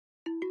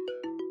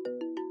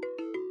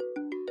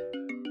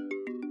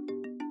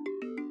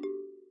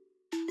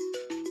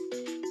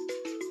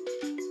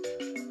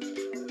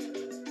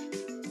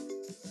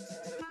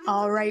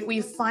All right,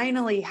 we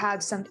finally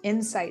have some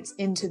insights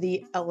into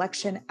the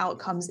election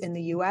outcomes in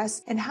the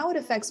US and how it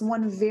affects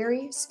one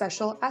very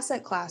special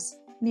asset class,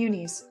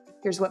 munis.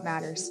 Here's what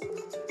matters.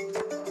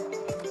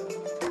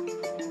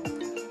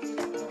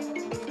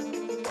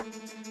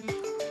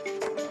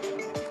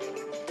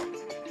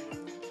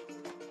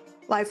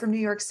 Live from New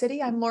York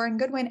City, I'm Lauren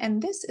Goodwin,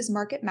 and this is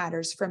Market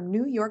Matters from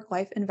New York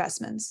Life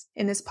Investments.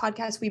 In this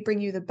podcast, we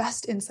bring you the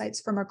best insights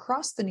from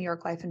across the New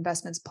York Life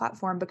Investments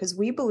platform because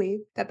we believe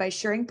that by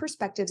sharing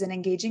perspectives and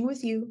engaging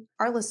with you,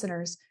 our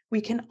listeners,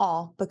 we can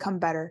all become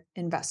better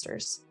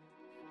investors.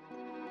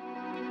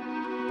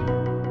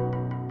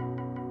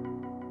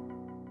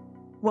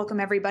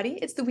 Welcome, everybody.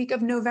 It's the week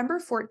of November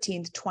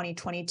 14th,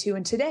 2022,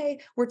 and today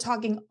we're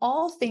talking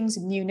all things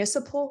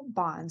municipal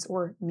bonds,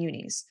 or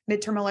munis.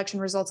 Midterm election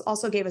results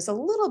also gave us a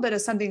little bit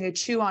of something to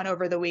chew on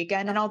over the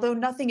weekend, and although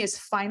nothing is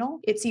final,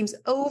 it seems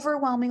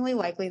overwhelmingly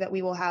likely that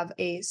we will have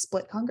a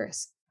split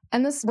Congress.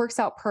 And this works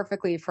out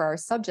perfectly for our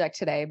subject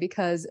today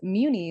because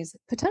munis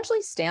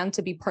potentially stand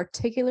to be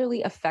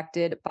particularly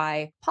affected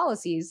by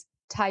policies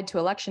tied to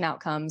election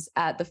outcomes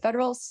at the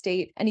federal,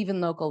 state, and even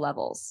local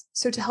levels.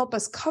 So to help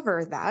us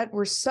cover that,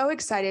 we're so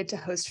excited to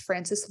host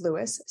Frances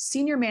Lewis,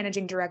 Senior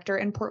Managing Director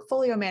and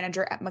Portfolio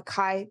Manager at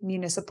Mackay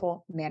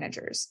Municipal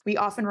Managers. We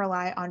often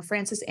rely on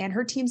Frances and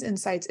her team's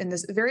insights in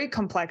this very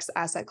complex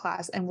asset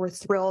class, and we're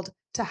thrilled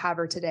to have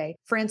her today.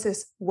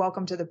 Frances,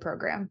 welcome to the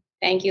program.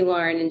 Thank you,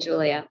 Lauren and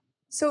Julia.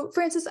 So,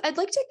 Frances, I'd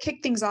like to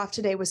kick things off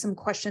today with some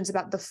questions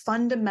about the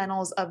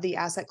fundamentals of the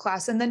asset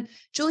class, and then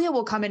Julia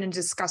will come in and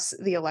discuss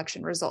the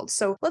election results.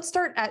 So let's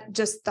start at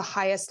just the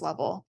highest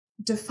level.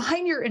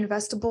 Define your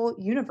investable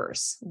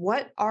universe.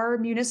 What are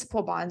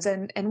municipal bonds,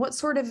 and what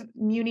sort of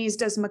munis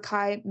does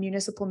Mackay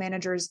Municipal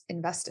Managers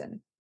invest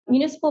in?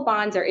 Municipal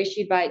bonds are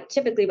issued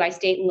typically by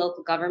state and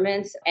local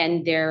governments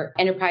and their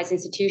enterprise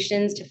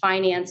institutions to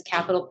finance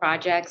capital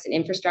projects and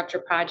infrastructure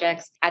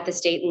projects at the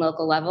state and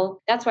local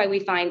level. That's why we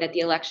find that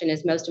the election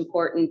is most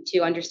important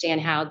to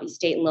understand how the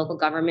state and local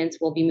governments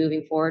will be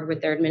moving forward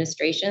with their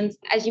administrations.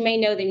 As you may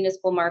know, the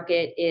municipal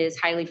market is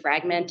highly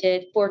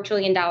fragmented, $4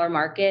 trillion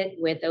market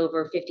with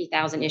over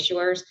 50,000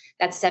 issuers.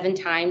 That's 7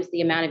 times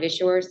the amount of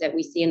issuers that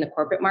we see in the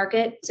corporate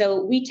market.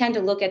 So we tend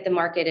to look at the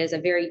market as a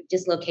very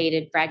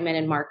dislocated,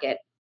 fragmented market.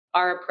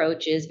 Our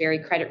approach is very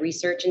credit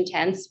research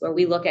intense, where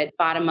we look at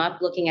bottom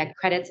up, looking at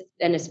credits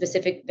and a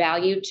specific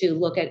value to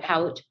look at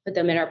how to put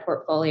them in our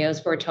portfolios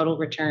for a total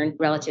return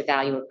relative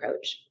value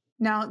approach.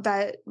 Now,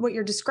 that what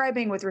you're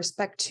describing with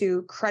respect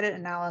to credit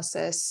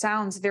analysis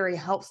sounds very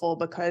helpful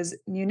because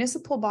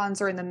municipal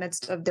bonds are in the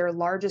midst of their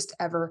largest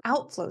ever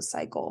outflow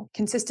cycle,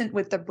 consistent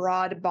with the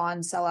broad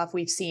bond sell-off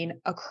we've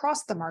seen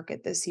across the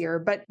market this year.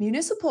 But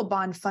municipal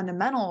bond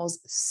fundamentals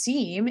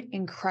seem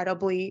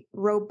incredibly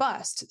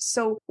robust.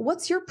 So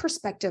what's your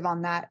perspective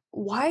on that?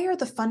 Why are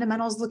the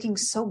fundamentals looking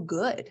so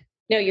good?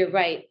 No, you're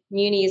right.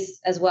 Munis,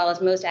 as well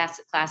as most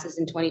asset classes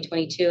in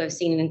 2022, have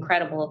seen an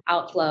incredible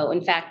outflow.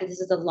 In fact,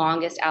 this is the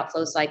longest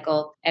outflow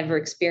cycle ever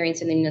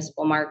experienced in the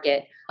municipal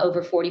market.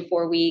 Over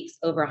 44 weeks,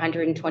 over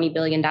 $120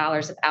 billion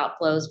of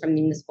outflows from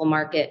the municipal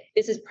market.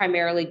 This is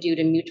primarily due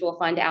to mutual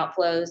fund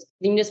outflows.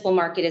 The municipal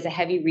market is a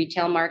heavy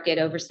retail market.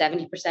 Over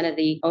 70% of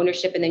the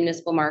ownership in the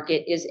municipal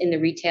market is in the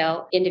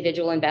retail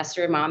individual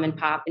investor, mom and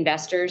pop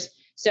investors.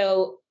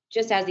 So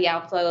just as the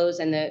outflows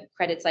and the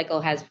credit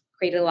cycle has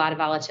created a lot of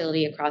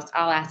volatility across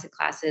all asset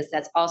classes,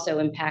 that's also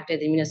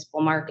impacted the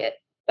municipal market.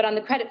 But on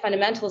the credit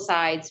fundamental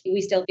sides, we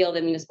still feel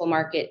the municipal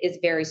market is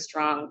very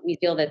strong. We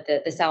feel that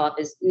the sell-off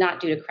is not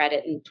due to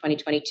credit in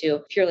 2022,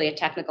 purely a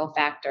technical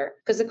factor,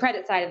 because the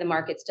credit side of the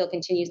market still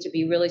continues to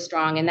be really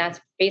strong. And that's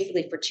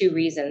basically for 2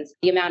 reasons.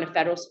 The amount of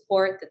federal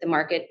support that the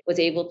market was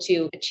able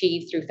to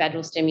achieve through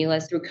federal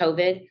stimulus through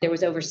COVID. There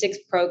was over 6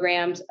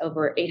 programs,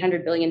 over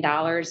 $800 billion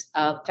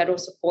of federal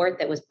support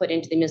that was put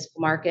into the municipal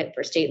market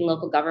for state and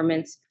local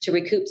governments to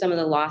recoup some of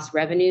the lost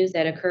revenues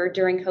that occurred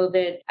during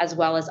COVID, as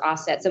well as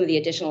offset some of the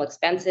additional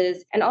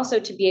expenses, and also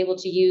to be able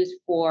to use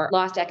for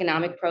lost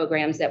economic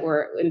programs that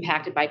were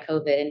impacted by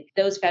COVID. And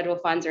those federal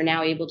funds are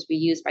now able to be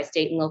used by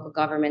state and local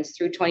governments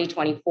through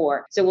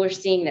 2024. So we're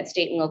seeing that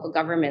state and local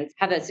governments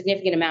have a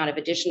significant amount of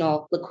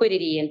additional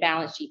liquidity and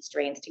balance sheet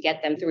strength to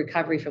get them through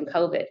recovery from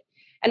COVID.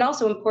 And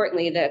also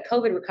importantly, the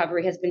COVID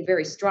recovery has been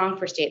very strong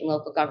for state and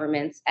local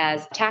governments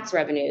as tax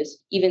revenues.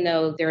 Even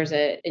though there's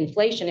an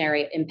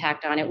inflationary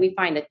impact on it, we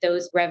find that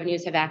those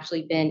revenues have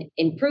actually been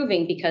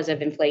improving because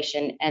of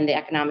inflation and the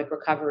economic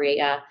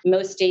recovery.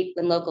 Most state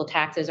and local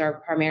taxes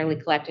are primarily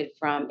collected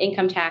from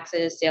income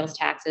taxes, sales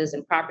taxes,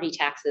 and property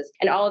taxes.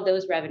 And all of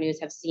those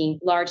revenues have seen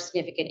large,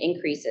 significant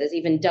increases,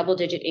 even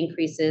double-digit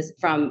increases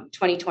from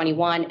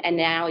 2021, and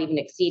now even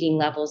exceeding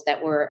levels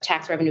that were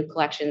tax revenue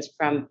collections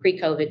from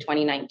pre-COVID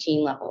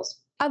 2019 levels.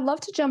 I'd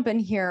love to jump in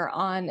here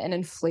on an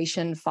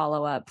inflation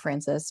follow-up,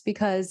 Francis,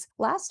 because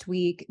last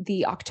week,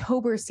 the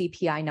October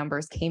CPI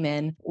numbers came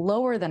in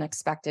lower than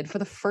expected for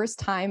the first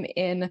time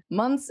in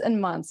months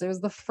and months. It was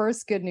the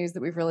first good news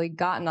that we've really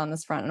gotten on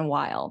this front in a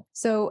while.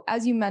 So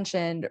as you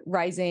mentioned,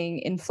 rising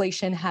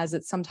inflation has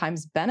it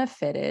sometimes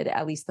benefited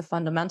at least the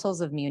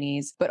fundamentals of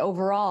munis, but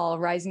overall,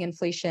 rising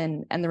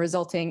inflation and the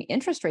resulting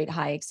interest rate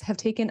hikes have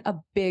taken a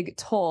big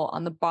toll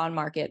on the bond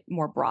market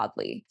more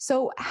broadly.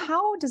 So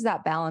how does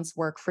that balance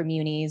work for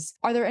munis?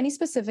 Are there any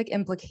specific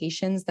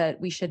implications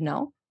that we should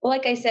know? Well,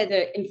 like I said,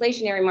 the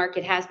inflationary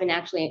market has been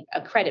actually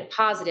a credit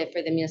positive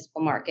for the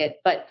municipal market.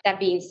 But that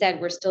being said,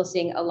 we're still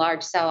seeing a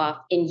large sell-off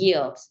in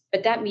yields.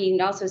 But that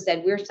being also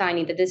said, we're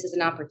finding that this is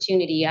an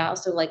opportunity. I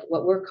also like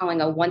what we're calling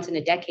a once in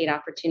a decade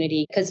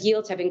opportunity, because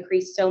yields have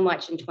increased so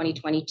much in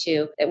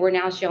 2022 that we're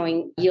now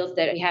showing yields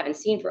that we haven't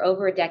seen for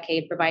over a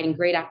decade, providing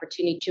great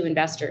opportunity to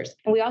investors.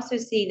 And we also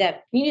see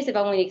that munis have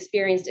only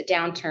experienced a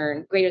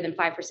downturn greater than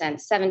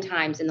 5% 7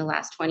 times in the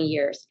last 20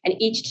 years. And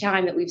each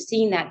time that we've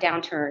seen that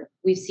downturn,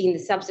 we've seen the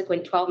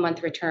subsequent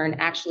 12-month return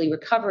actually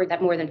recover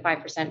that more than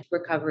 5%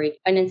 recovery,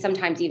 and then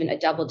sometimes even a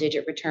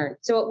double-digit return.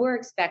 So what we're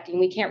expecting,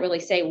 we can't really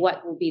say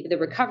what will be the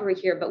recovery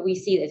here, but we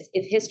see that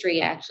if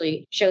history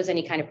actually shows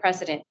any kind of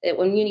precedent, that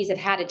when munis have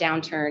had a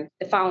downturn,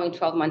 the following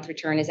 12-month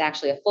return is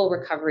actually a full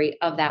recovery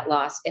of that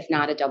loss, if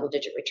not a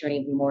double-digit return,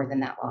 even more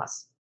than that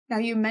loss. Now,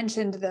 you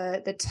mentioned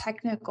the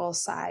technical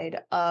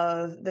side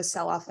of the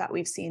sell-off that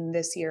we've seen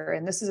this year,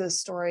 and this is a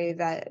story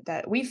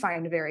that we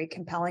find very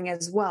compelling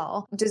as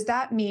well. Does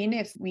that mean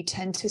if we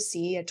tend to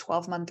see a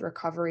 12-month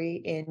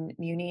recovery in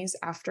munis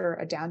after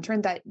a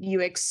downturn, that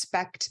you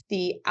expect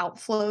the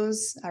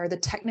outflows or the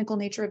technical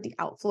nature of the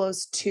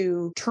outflows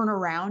to turn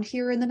around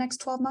here in the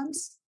next 12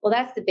 months? Well,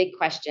 that's the big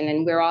question,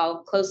 and we're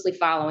all closely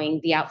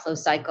following the outflow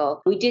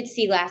cycle. We did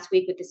see last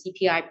week with the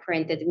CPI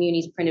print that the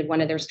munis printed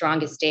one of their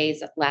strongest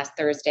days last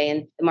Thursday,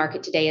 and the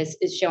market today is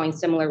showing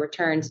similar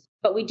returns.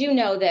 But we do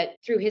know that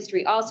through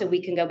history also,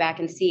 we can go back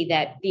and see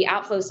that the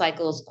outflow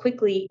cycles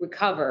quickly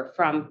recover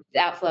from the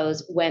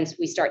outflows once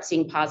we start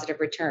seeing positive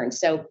returns.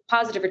 So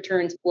positive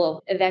returns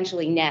will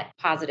eventually net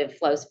positive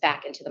flows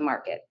back into the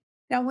market.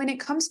 Now, when it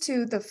comes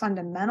to the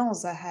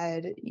fundamentals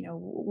ahead,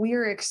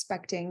 we're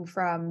expecting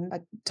from a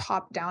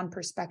top-down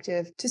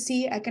perspective to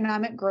see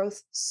economic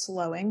growth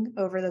slowing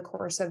over the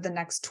course of the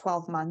next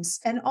 12 months.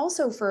 And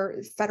also for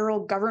federal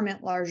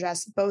government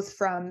largesse, both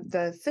from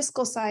the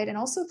fiscal side and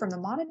also from the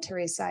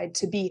monetary side,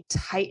 to be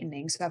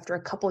tightening. So after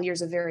a couple of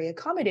years of very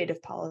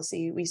accommodative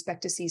policy, we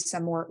expect to see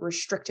some more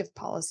restrictive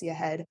policy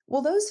ahead.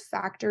 Will those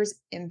factors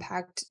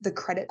impact the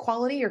credit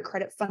quality or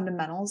credit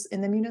fundamentals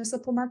in the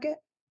municipal market?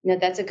 No,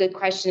 that's a good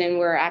question. And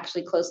we're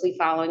actually closely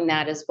following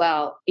that as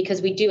well,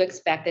 because we do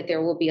expect that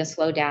there will be a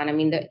slowdown. I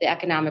mean, the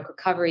economic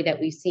recovery that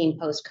we've seen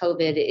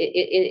post-COVID,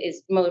 it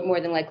is more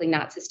than likely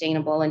not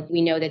sustainable. And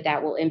we know that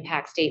that will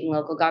impact state and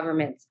local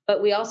governments.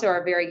 But we also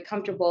are very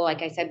comfortable,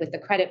 like I said, with the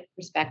credit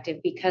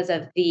perspective, because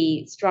of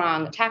the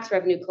strong tax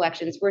revenue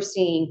collections. We're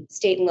seeing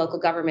state and local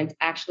governments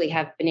actually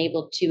have been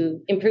able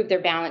to improve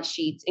their balance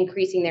sheets,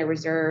 increasing their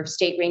reserves.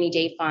 State rainy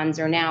day funds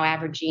are now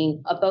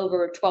averaging up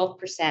over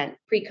 12%.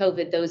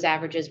 Pre-COVID, those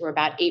averages were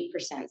about 8%.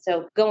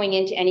 So going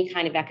into any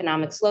kind of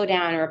economic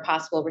slowdown or a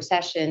possible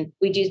recession,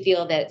 we do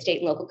feel that state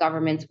and local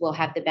governments will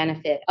have the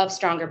benefit of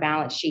stronger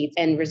balance sheets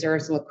and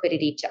reserves and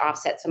liquidity to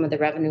offset some of the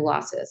revenue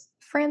losses.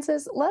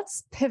 Francis,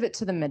 let's pivot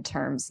to the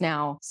midterms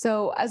now.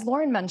 So as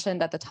Lauren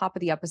mentioned at the top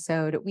of the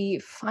episode, we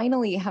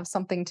finally have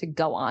something to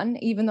go on,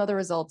 even though the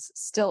results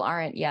still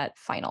aren't yet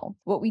final.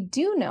 What we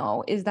do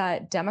know is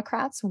that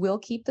Democrats will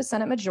keep the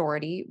Senate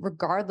majority,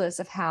 regardless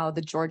of how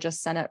the Georgia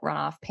Senate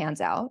runoff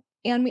pans out.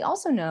 And we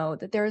also know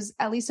that there's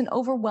at least an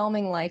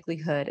overwhelming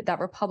likelihood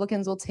that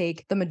Republicans will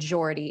take the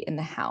majority in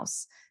the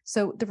House.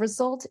 So the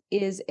result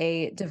is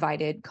a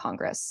divided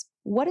Congress.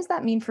 What does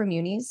that mean for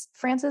munis,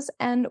 Francis?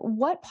 And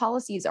what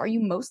policies are you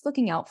most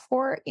looking out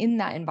for in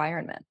that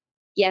environment?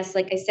 Yes,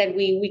 like I said,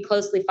 we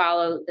closely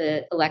follow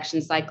the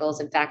election cycles.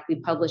 In fact, we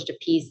published a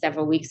piece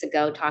several weeks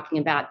ago talking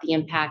about the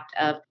impact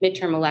of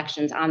midterm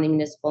elections on the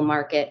municipal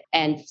market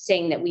and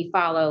saying that we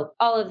follow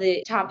all of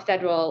the top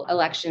federal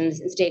elections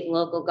and state and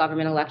local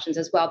government elections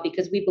as well,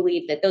 because we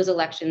believe that those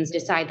elections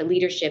decide the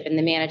leadership and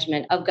the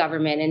management of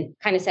government and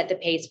kind of set the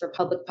pace for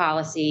public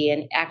policy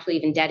and actually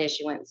even debt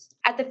issuance.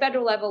 At the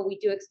federal level, we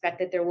do expect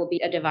that there will be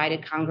a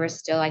divided Congress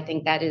still. I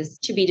think that is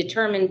to be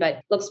determined,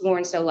 but looks more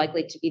and so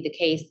likely to be the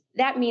case.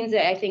 That means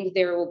that I think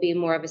there will be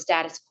more of a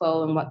status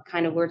quo, and what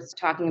kind of we're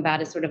talking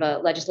about is sort of a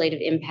legislative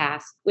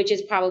impasse, which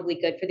is probably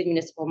good for the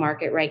municipal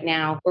market right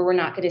now, where we're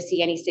not going to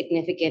see any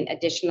significant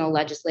additional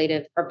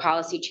legislative or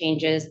policy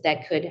changes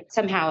that could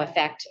somehow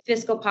affect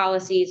fiscal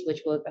policies,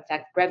 which will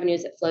affect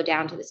revenues that flow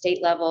down to the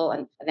state level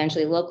and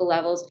eventually local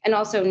levels, and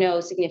also no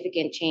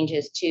significant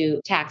changes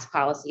to tax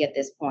policy at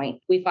this point.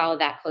 We follow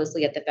that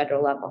closely at the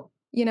federal level.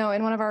 In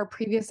one of our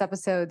previous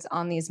episodes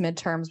on these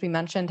midterms, we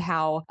mentioned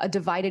how a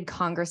divided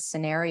Congress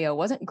scenario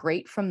wasn't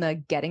great from the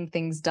getting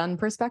things done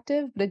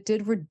perspective, but it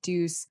did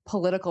reduce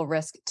political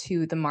risk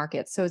to the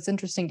market. So it's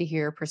interesting to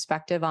hear your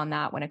perspective on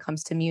that when it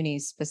comes to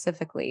munis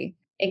specifically.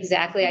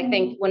 Exactly. I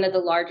think one of the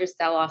largest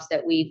sell-offs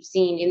that we've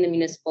seen in the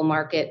municipal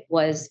market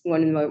was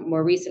one of the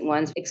more recent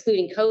ones,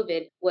 excluding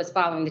COVID, was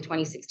following the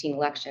 2016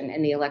 election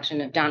and the election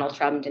of Donald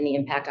Trump and the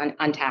impact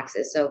on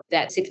taxes. So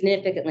that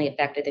significantly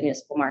affected the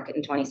municipal market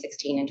in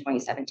 2016 and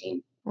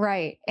 2017.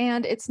 Right.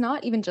 And it's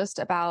not even just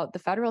about the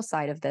federal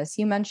side of this.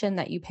 You mentioned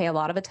that you pay a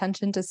lot of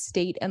attention to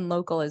state and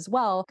local as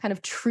well, kind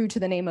of true to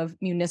the name of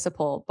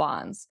municipal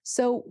bonds.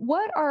 So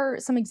what are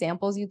some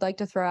examples you'd like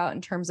to throw out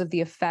in terms of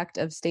the effect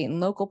of state and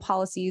local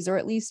policies, or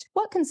at least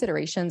what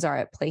considerations are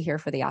at play here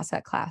for the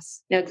asset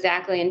class? No,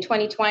 exactly. In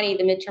 2020,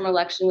 the midterm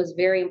election was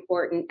very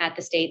important at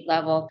the state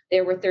level.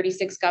 There were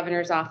 36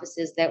 governor's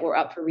offices that were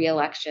up for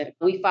re-election.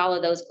 We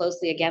follow those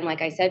closely, again,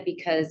 like I said,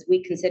 because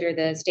we consider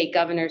the state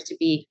governors to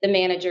be the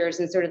managers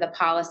and sort of the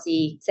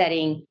policy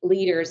setting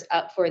leaders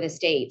up for the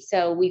state.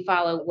 So we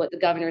follow what the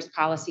governor's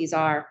policies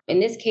are.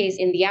 In this case,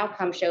 in the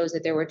outcome shows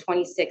that there were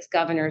 26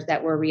 governors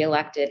that were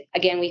reelected.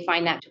 Again, we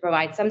find that to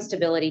provide some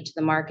stability to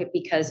the market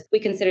because we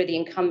consider the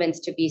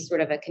incumbents to be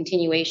sort of a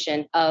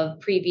continuation of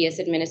previous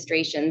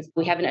administrations.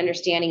 We have an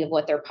understanding of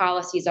what their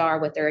policies are,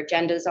 what their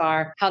agendas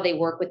are, how they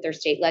work with their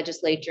state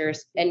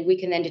legislatures, and we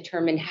can then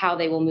determine how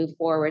they will move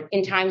forward.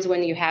 In times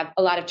when you have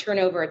a lot of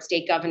turnover at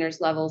state governors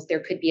levels,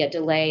 there could be a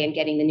delay in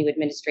getting the new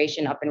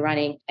administration up and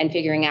running and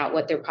figuring out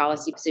what their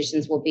policy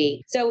positions will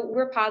be. So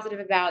we're positive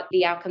about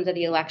the outcomes of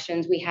the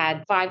elections. We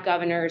had 5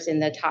 governors in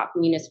the top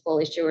municipal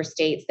issuer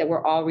states that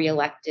were all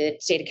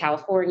reelected: state of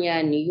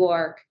California, New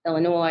York,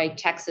 Illinois,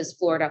 Texas,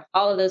 Florida.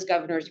 All of those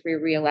governors were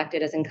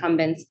reelected as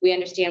incumbents. We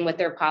understand what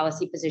their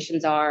policy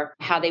positions are,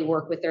 how they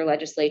work with their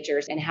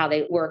legislatures, and how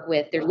they work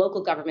with their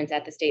local governments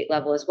at the state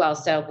level as well.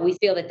 So we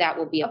feel that that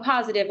will be a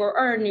positive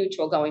or a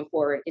neutral going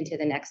forward into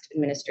the next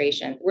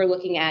administration. We're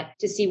looking at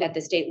to see at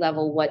the state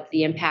level what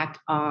the impact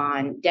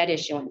on debt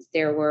issuance.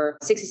 There were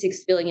 $66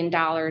 billion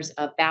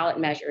of ballot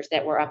measures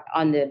that were up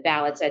on the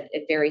ballots at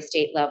various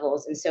state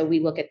levels. And so we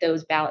look at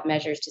those ballot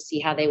measures to see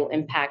how they will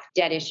impact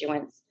debt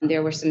issuance.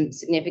 There were some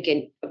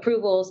significant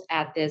approvals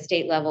at the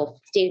state level.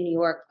 State of New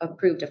York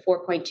approved a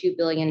 $4.2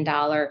 billion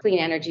Clean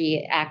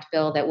Energy Act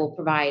bill that will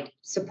provide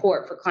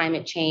support for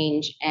climate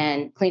change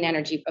and clean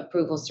energy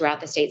approvals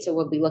throughout the state. So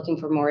we'll be looking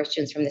for more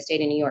issuance from the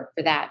state of New York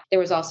for that. There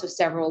was also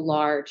several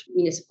large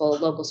municipal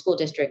local school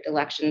district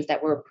elections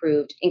that were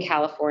approved in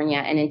California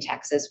and in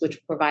Texas, which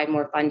will provide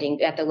more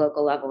funding at the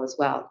local level as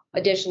well.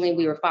 Additionally,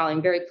 we were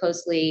following very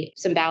closely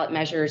some ballot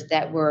measures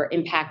that were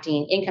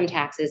impacting income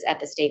taxes at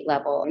the state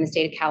level. In the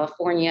state of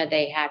California,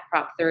 they had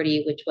Prop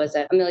 30, which was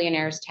a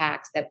millionaire's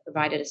tax that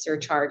provided a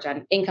surcharge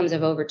on incomes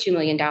of over $2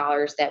 million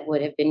that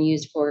would have been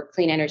used for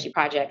clean energy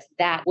projects.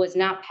 That was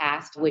not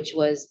passed, which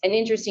was an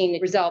interesting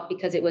result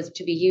because it was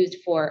to be used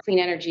for clean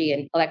energy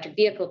and electric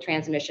vehicle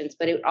transmissions,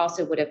 but it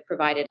also would have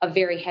provided a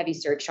very heavy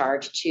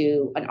surcharge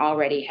to an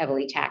already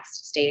heavily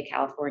taxed state of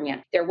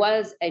California. There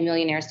was a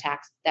millionaire's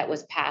tax that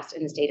was passed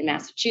in the state of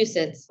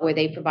Massachusetts, where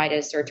they provided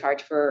a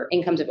surcharge for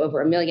incomes of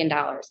over $1 million.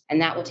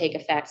 And that will take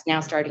effect now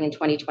starting in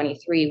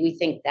 2023. We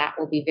think that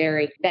will be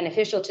very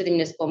beneficial to the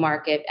municipal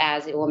market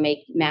as it will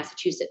make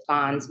Massachusetts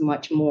bonds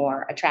much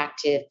more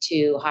attractive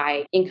to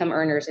high income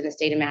earners in the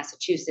state of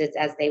Massachusetts,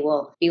 as they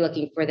will be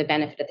looking for the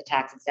benefit of the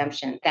tax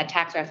exemption. That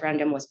tax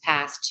referendum was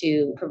passed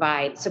to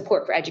provide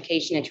support for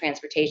education and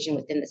transportation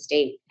within the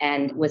state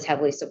and was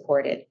heavily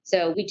supported.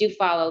 So we do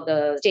follow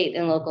the state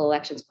and local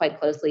elections quite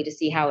closely to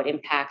see how it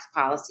impacts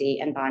policy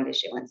and bond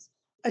issuance.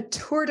 A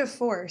tour de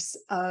force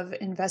of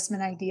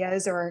investment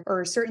ideas,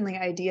 or certainly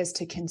ideas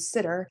to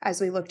consider as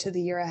we look to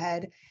the year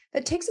ahead.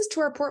 That takes us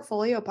to our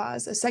Portfolio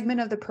Pause, a segment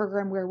of the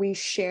program where we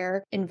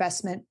share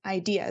investment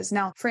ideas.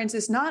 Now,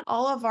 Frances, not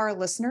all of our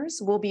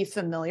listeners will be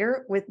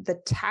familiar with the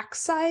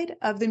tax side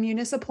of the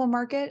municipal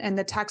market and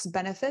the tax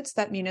benefits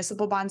that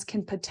municipal bonds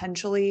can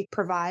potentially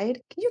provide.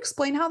 Can you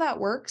explain how that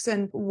works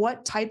and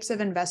what types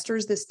of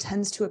investors this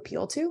tends to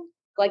appeal to?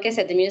 Like I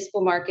said, the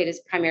municipal market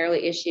is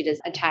primarily issued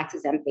as a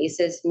tax-exempt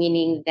basis,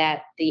 meaning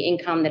that the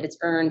income that is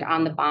earned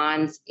on the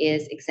bonds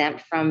is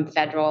exempt from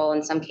federal,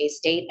 in some case,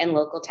 state and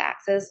local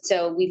taxes.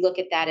 So we look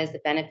at that as the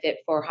benefit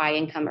for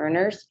high-income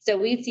earners. So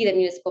we see that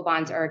municipal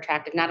bonds are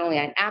attractive not only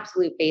on an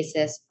absolute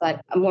basis,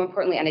 but more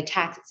importantly on a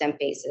tax-exempt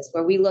basis,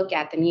 where we look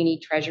at the muni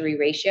treasury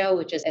ratio,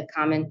 which is a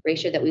common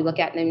ratio that we look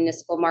at in the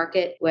municipal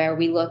market, where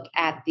we look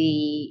at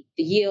the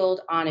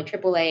yield on a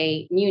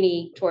AAA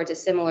muni towards a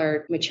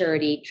similar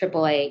maturity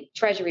AAA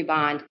treasury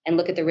bond and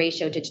look at the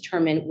ratio to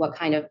determine what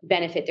kind of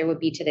benefit there would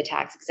be to the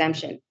tax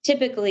exemption.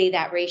 Typically,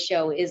 that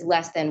ratio is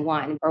less than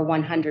 1 or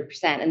 100%.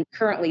 And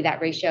currently,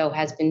 that ratio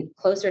has been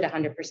closer to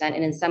 100%.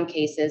 And in some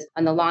cases,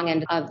 on the long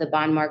end of the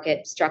bond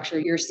market structure,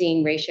 you're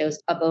seeing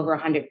ratios up over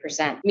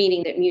 100%,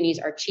 meaning that munis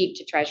are cheap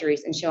to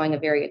treasuries and showing a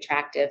very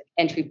attractive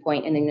entry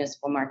point in the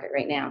municipal market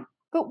right now.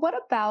 But what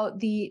about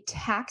the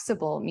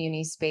taxable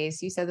muni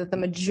space? You said that the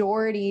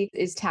majority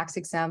is tax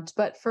exempt,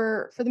 but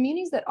for the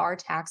munis that are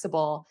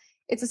taxable,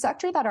 it's a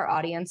sector that our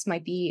audience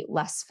might be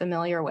less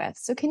familiar with.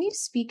 So can you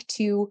speak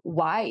to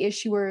why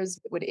issuers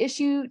would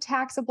issue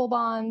taxable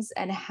bonds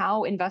and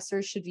how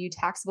investors should view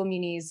taxable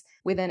munis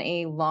within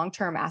a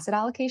long-term asset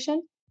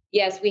allocation?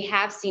 Yes, we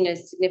have seen a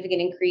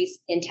significant increase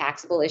in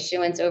taxable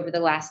issuance over the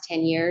last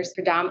 10 years,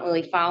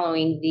 predominantly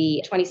following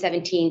the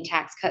 2017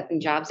 Tax Cuts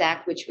and Jobs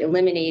Act, which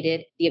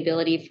eliminated the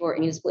ability for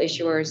municipal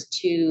issuers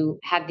to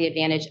have the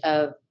advantage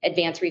of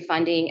advance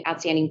refunding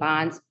outstanding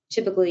bonds.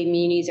 Typically,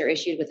 munis are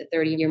issued with a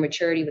 30-year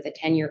maturity with a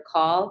 10-year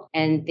call,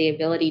 and the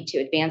ability to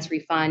advance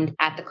refund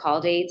at the call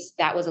dates,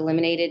 that was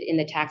eliminated in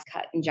the Tax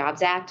Cut and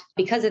Jobs Act.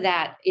 Because of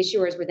that,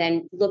 issuers were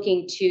then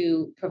looking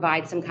to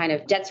provide some kind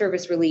of debt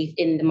service relief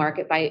in the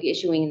market by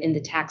issuing in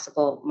the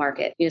taxable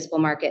market, municipal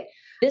market.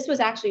 This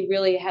was actually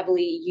really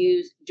heavily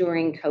used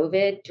during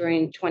COVID,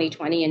 during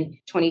 2020 and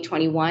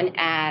 2021,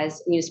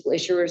 as municipal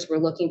issuers were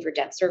looking for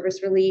debt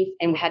service relief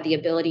and had the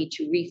ability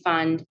to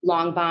refund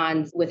long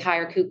bonds with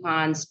higher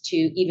coupons to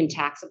even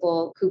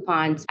taxable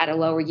coupons at a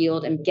lower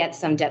yield and get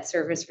some debt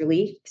service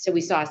relief. So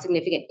we saw a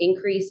significant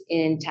increase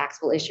in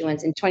taxable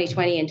issuance in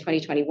 2020 and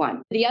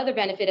 2021. The other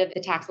benefit of the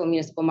taxable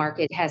municipal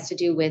market has to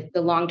do with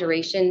the long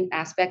duration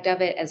aspect of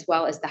it, as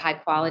well as the high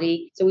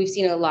quality. So we've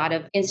seen a lot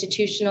of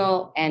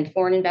institutional and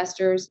foreign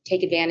investors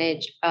take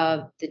advantage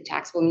of the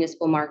taxable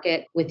municipal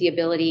market with the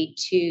ability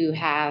to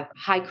have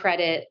high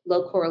credit,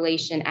 low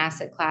correlation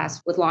asset class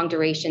with long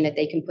duration that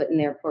they can put in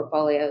their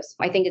portfolios.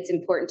 I think it's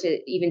important to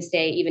even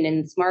say, even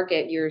in this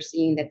market, you're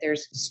seeing that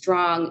there's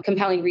strong,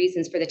 compelling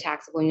reasons for the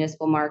taxable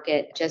municipal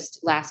market. Just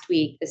last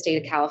week, the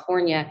state of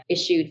California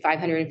issued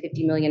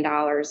 $550 million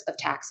of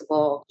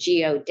taxable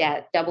GO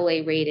debt.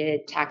 AA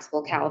rated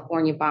taxable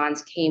California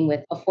bonds came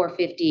with a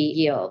 4.50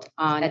 yield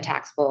on a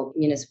taxable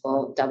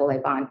municipal AA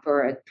bond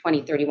for a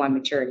 2031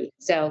 maturity.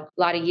 So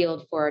a lot of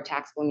yield for a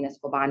taxable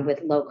municipal bond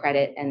with low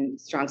credit and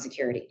strong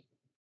security.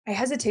 I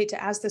hesitate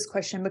to ask this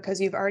question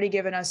because you've already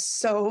given us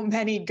so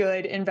many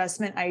good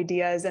investment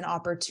ideas and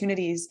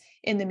opportunities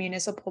in the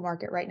municipal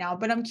market right now,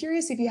 but I'm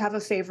curious if you have a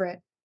favorite.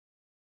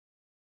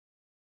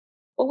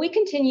 Well, we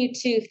continue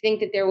to think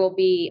that there will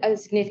be a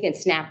significant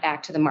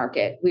snapback to the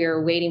market. We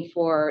are waiting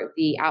for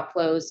the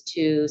outflows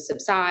to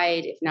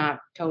subside, if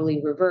not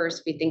totally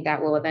reverse. We think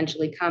that will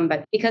eventually come.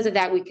 But because of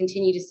that, we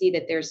continue to see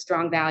that there's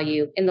strong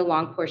value in the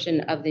long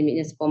portion of the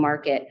municipal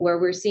market, where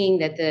we're seeing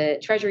that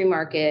the Treasury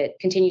market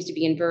continues to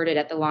be inverted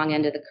at the long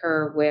end of the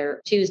curve,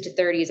 where 2s to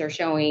 30s are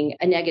showing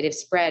a negative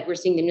spread. We're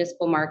seeing the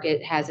municipal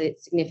market has a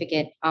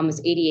significant,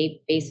 almost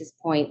 88 basis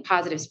point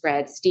positive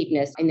spread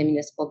steepness in the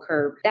municipal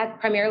curve. That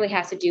primarily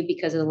has to do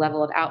because of the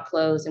level of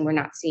outflows, and we're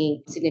not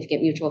seeing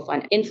significant mutual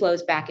fund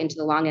inflows back into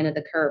the long end of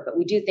the curve. But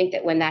we do think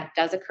that when that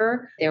does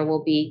occur, there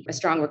will be a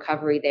strong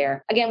recovery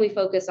there. Again, we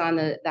focus on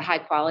the high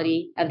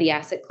quality of the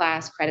asset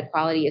class. Credit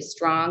quality is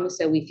strong.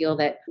 So we feel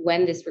that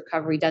when this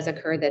recovery does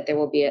occur, that there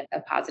will be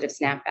a positive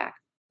snapback.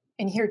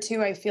 And here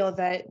too, I feel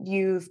that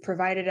you've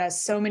provided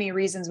us so many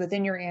reasons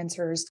within your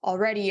answers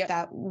already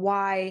that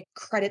why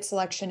credit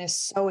selection is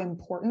so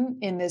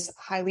important in this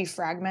highly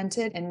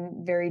fragmented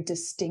and very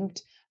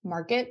distinct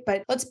market.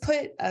 But let's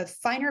put a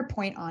finer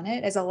point on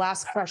it as a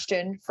last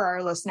question for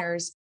our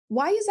listeners.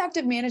 Why is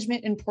active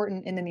management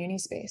important in the muni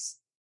space?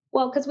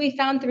 Well, because we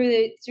found through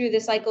the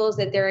cycles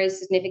that there is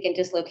significant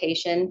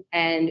dislocation,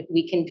 and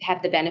we can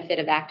have the benefit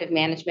of active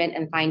management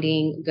and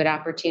finding good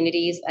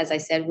opportunities. As I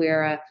said,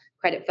 we're a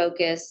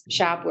credit-focused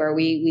shop where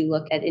we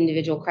look at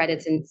individual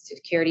credits, and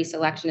security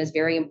selection is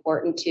very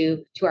important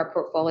to our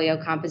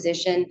portfolio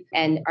composition.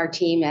 And our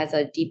team has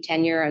a deep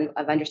tenure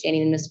of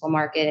understanding the municipal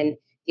market and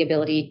the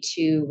ability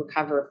to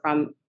recover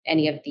from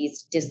any of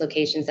these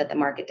dislocations that the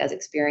market does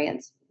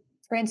experience.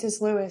 Frances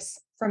Lewis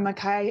from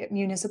MacKay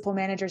Municipal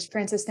Managers.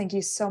 Frances, thank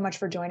you so much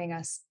for joining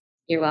us.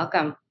 You're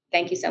welcome.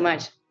 Thank you so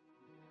much.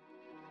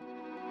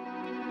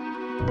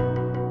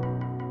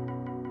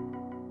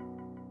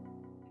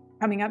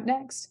 Coming up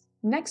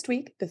next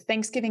week, the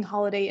Thanksgiving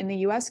holiday in the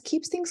US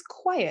keeps things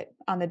quiet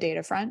on the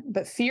data front,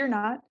 but fear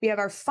not, we have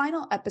our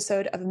final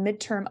episode of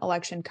midterm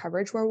election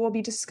coverage where we'll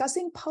be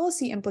discussing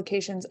policy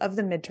implications of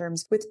the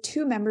midterms with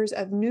two members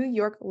of New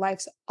York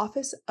Life's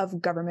Office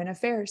of Government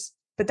Affairs.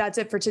 But that's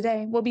it for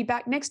today. We'll be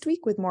back next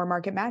week with more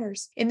Market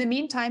Matters. In the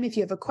meantime, if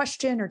you have a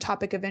question or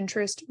topic of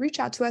interest, reach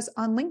out to us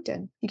on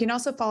LinkedIn. You can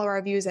also follow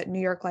our views at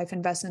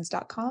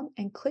newyorklifeinvestments.com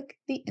and click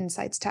the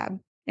Insights tab.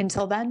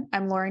 Until then,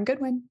 I'm Lauren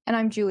Goodwin. And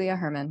I'm Julia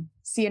Herman.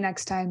 See you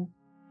next time.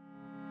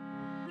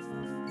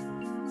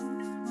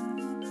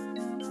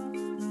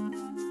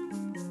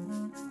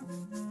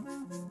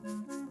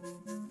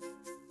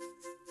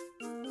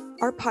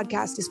 Our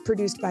podcast is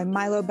produced by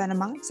Milo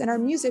Benamatz, and our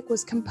music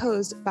was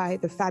composed by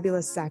the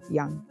fabulous Zach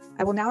Young.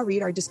 I will now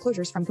read our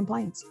disclosures from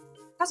compliance.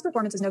 Past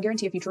performance is no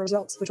guarantee of future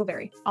results, which will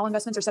vary. All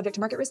investments are subject to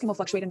market risk and will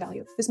fluctuate in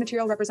value. This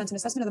material represents an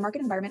assessment of the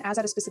market environment as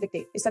at a specific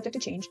date, is subject to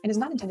change, and is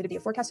not intended to be a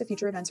forecast of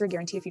future events or a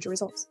guarantee of future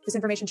results. This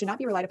information should not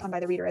be relied upon by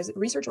the reader as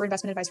research or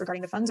investment advice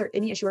regarding the funds or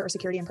any issuer or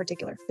security in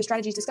particular. The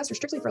strategies discussed are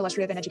strictly for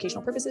illustrative and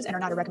educational purposes and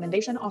are not a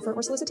recommendation, offer,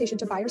 or solicitation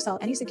to buy or sell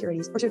any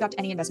securities or to adopt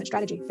any investment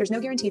strategy. There's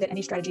no guarantee that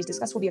any strategies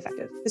discussed will be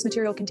effective. This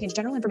material contains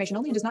general information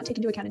only and does not take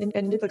into account an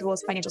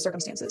individual's financial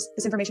circumstances.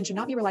 This information should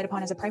not be relied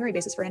upon as a primary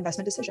basis for an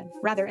investment decision.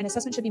 Rather, an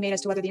assessment should be made as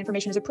to whether the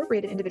information is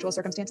appropriate in individual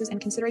circumstances, and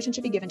consideration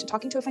should be given to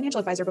talking to a financial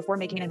advisor before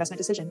making an investment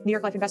decision. New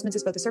York Life Investments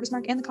is both the service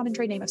mark and the common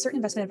trade name of certain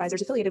investment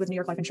advisors affiliated with New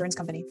York Life Insurance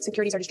Company.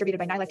 Securities are distributed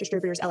by NyLife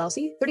Distributors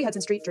LLC, 30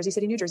 Hudson Street, Jersey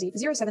City, New Jersey,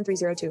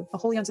 07302, a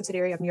wholly owned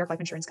subsidiary of New York Life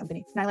Insurance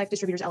Company. NyLife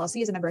Distributors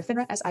LLC is a member of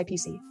FINRA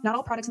SIPC. Not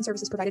all products and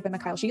services provided by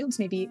Mikhail Shields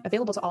may be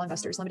available to all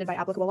investors, limited by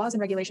applicable laws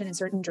and regulation in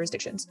certain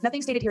jurisdictions.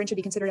 Nothing stated herein should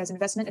be considered as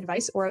investment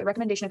advice or a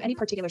recommendation of any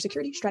particular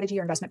security, strategy,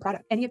 or investment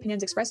product. Any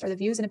opinions expressed are the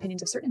views and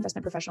opinions of certain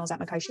investment professionals at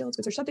Mikhail Shields,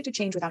 which are subject to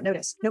change without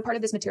notice. No part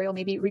of this material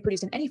may be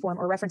reproduced in any form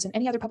or referenced in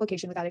any other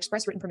publication without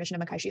express written permission of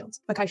Mikhail Shields.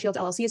 Mikhail Shields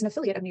LLC is an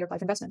affiliate of New York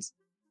Life Investments.